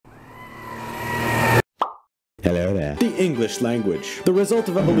Hello there. The English language, the result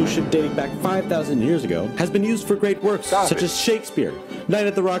of evolution dating back 5,000 years ago, has been used for great works such as Shakespeare, Night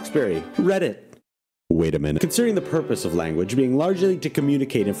at the Roxbury, Reddit. Wait a minute. Considering the purpose of language being largely to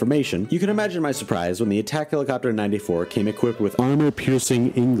communicate information, you can imagine my surprise when the attack helicopter 94 came equipped with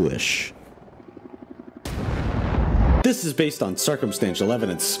armor-piercing English. This is based on circumstantial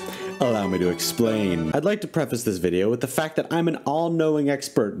evidence. Allow me to explain. I'd like to preface this video with the fact that I'm an all-knowing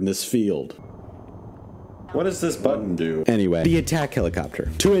expert in this field. What does this button do? Anyway, the attack helicopter.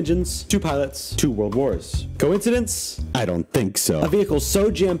 2 engines, 2 pilots, 2 world wars. Coincidence? I don't think so. A vehicle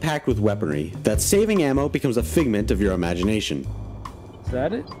so jam-packed with weaponry that saving ammo becomes a figment of your imagination. Is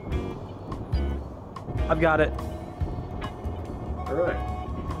that it? I've got it. Alright.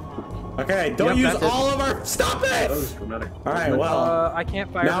 Okay, don't use all of our— Stop it! Alright, well, I can't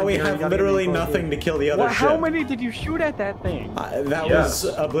fire. now we have literally nothing to kill the other ship. How many did you shoot at that thing? That was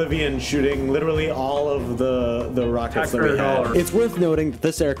Oblivion shooting literally all of the rockets that we had. It's worth noting that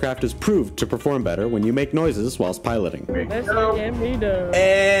this aircraft is proved to perform better when you make noises whilst piloting. This can't be done.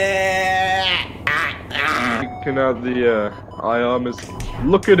 Can have the IR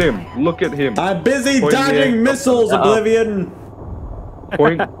Look at him! Look at him! I'm busy dodging missiles, Oblivion!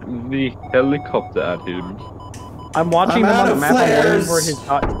 Point the helicopter at him. I'm watching him on the map. I'm waiting for his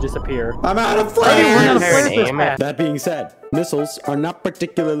dot to disappear. I'm out of flares! That being said, missiles are not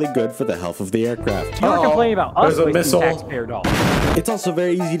particularly good for the health of the aircraft. You were complaining about us There's a missile. taxpayer dollars. It's also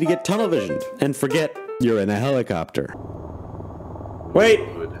very easy to get tunnel visioned and forget you're in a helicopter. Wait!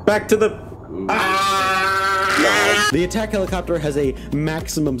 Back to the— The attack helicopter has a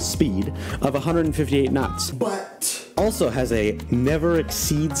maximum speed of 158 knots, but also has a never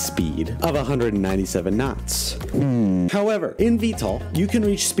exceed speed of 197 knots. However, in Vtol, you can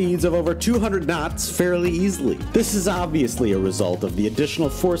reach speeds of over 200 knots fairly easily. This is obviously a result of the additional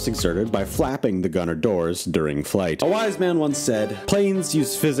force exerted by flapping the gunner doors during flight. A wise man once said, "Planes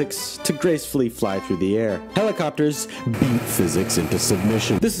use physics to gracefully fly through the air. Helicopters beat physics into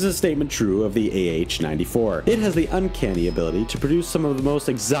submission." This is a statement true of the AH-94. It has the uncanny ability to produce some of the most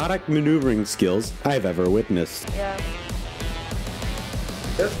exotic maneuvering skills I've ever witnessed. Yeah.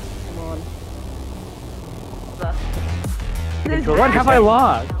 Yep. Come on. What have I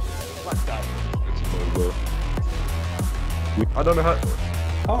lost? I don't know how.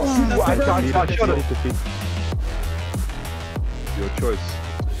 Oh, shoot, that's the bird. Your choice.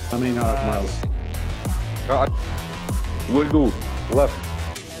 How many miles? Wiggle. Left.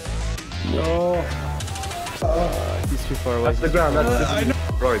 No. He's too far away. That's the ground. That's the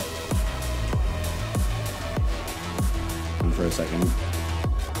right. For a second.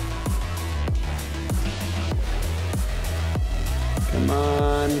 Come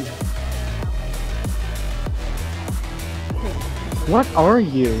on. What are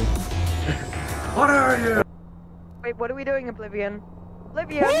you? What are you? Wait, what are we doing, Oblivion?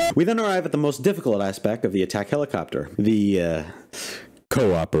 Oblivion! We then arrive at the most difficult aspect of the attack helicopter, the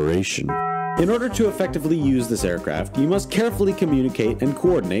cooperation. In order to effectively use this aircraft, you must carefully communicate and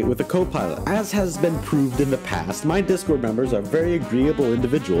coordinate with a co-pilot. As has been proved in the past, my Discord members are very agreeable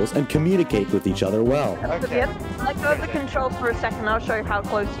individuals and communicate with each other well. Okay. Let go of the controls for a second, I'll show you how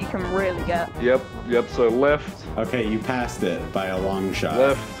close you can really get. Yep, so left. Okay, you passed it by a long shot.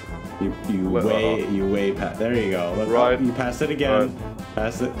 Left. You way past. There you go. Right. You passed it again. Right.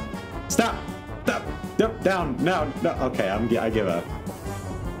 Pass it. Stop. Down. No. Okay, I give up.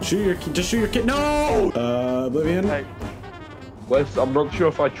 Just shoot your kid. No! Oblivion? Hey. Wes, I'm not sure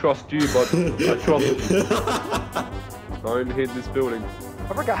if I trust you, but I trust you. Don't hit this building.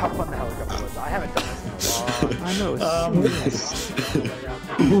 I forgot how fun the helicopter was. I haven't done this. I know.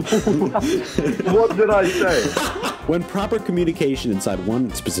 What did I say? When proper communication inside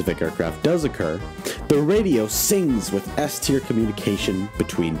one specific aircraft does occur, the radio sings with S-tier communication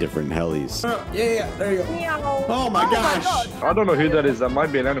between different helis. Yeah, there you go. Oh my gosh! I don't know who that is. That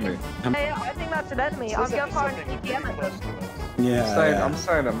might be an enemy. Hey, I think that's an enemy. I'll go find an EPM. Yeah. I'm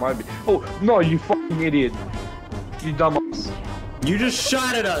saying that might be. Oh no, you fucking idiot! You dumbass! You just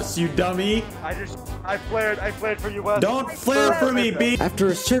shot at us, you dummy! I flared for you, Wes. Don't flare for me, B! After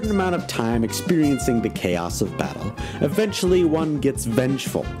a certain amount of time experiencing the chaos of battle, eventually one gets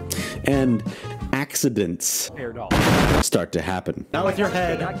vengeful, and accidents start to happen. Not with your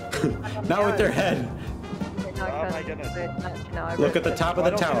head. Not with your head. Oh my goodness. Look at the top of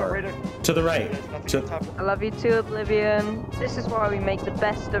the tower. To the right. I love you too, Oblivion. This is why we make the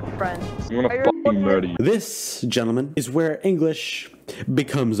best of friends. I'm gonna fucking murder you. This, gentlemen, is where English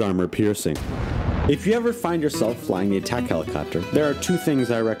becomes armor-piercing. If you ever find yourself flying the attack helicopter, there are 2 things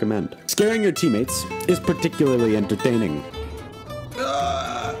I recommend. Scaring your teammates is particularly entertaining.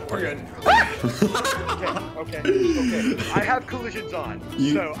 We're good. Okay. I have collisions on,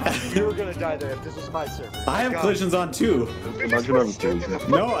 so you're gonna die there if this was my server. I have collisions on too. Imagine having collisions.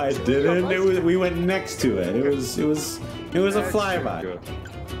 No, I didn't. We went next to it. It was a flyby.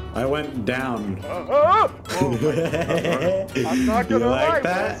 I went down. I'm not gonna lie. You like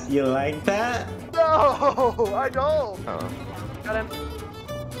that? You like that? No, I don't. Got him.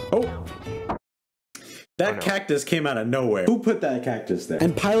 Oh. That cactus came out of nowhere. Who put that cactus there?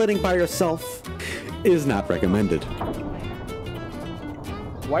 And piloting by yourself is not recommended.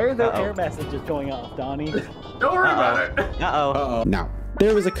 Why are there air messages going off, Donnie? Don't worry about it. Uh-oh. Now,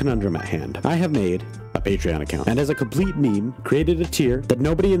 there is a conundrum at hand. I have made a Patreon account and as a complete meme, created a tier that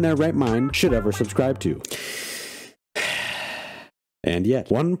nobody in their right mind should ever subscribe to. And yet,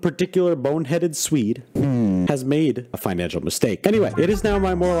 one particular boneheaded Swede has made a financial mistake. Anyway, it is now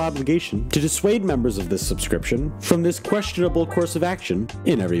my moral obligation to dissuade members of this subscription from this questionable course of action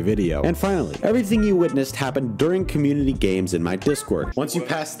in every video. And finally, everything you witnessed happened during community games in my Discord. Once you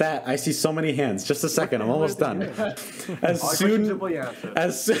pass that, I see so many hands. Just a second, I'm almost done. As soon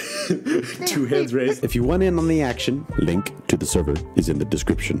as 2 hands raised. If you want in on the action, link to the server is in the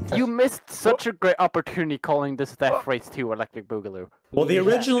description. You missed such a great opportunity calling this Death Race 2 Electric Boogaloo. Well, the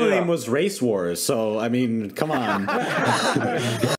original name was Race Wars, so, I mean, come on.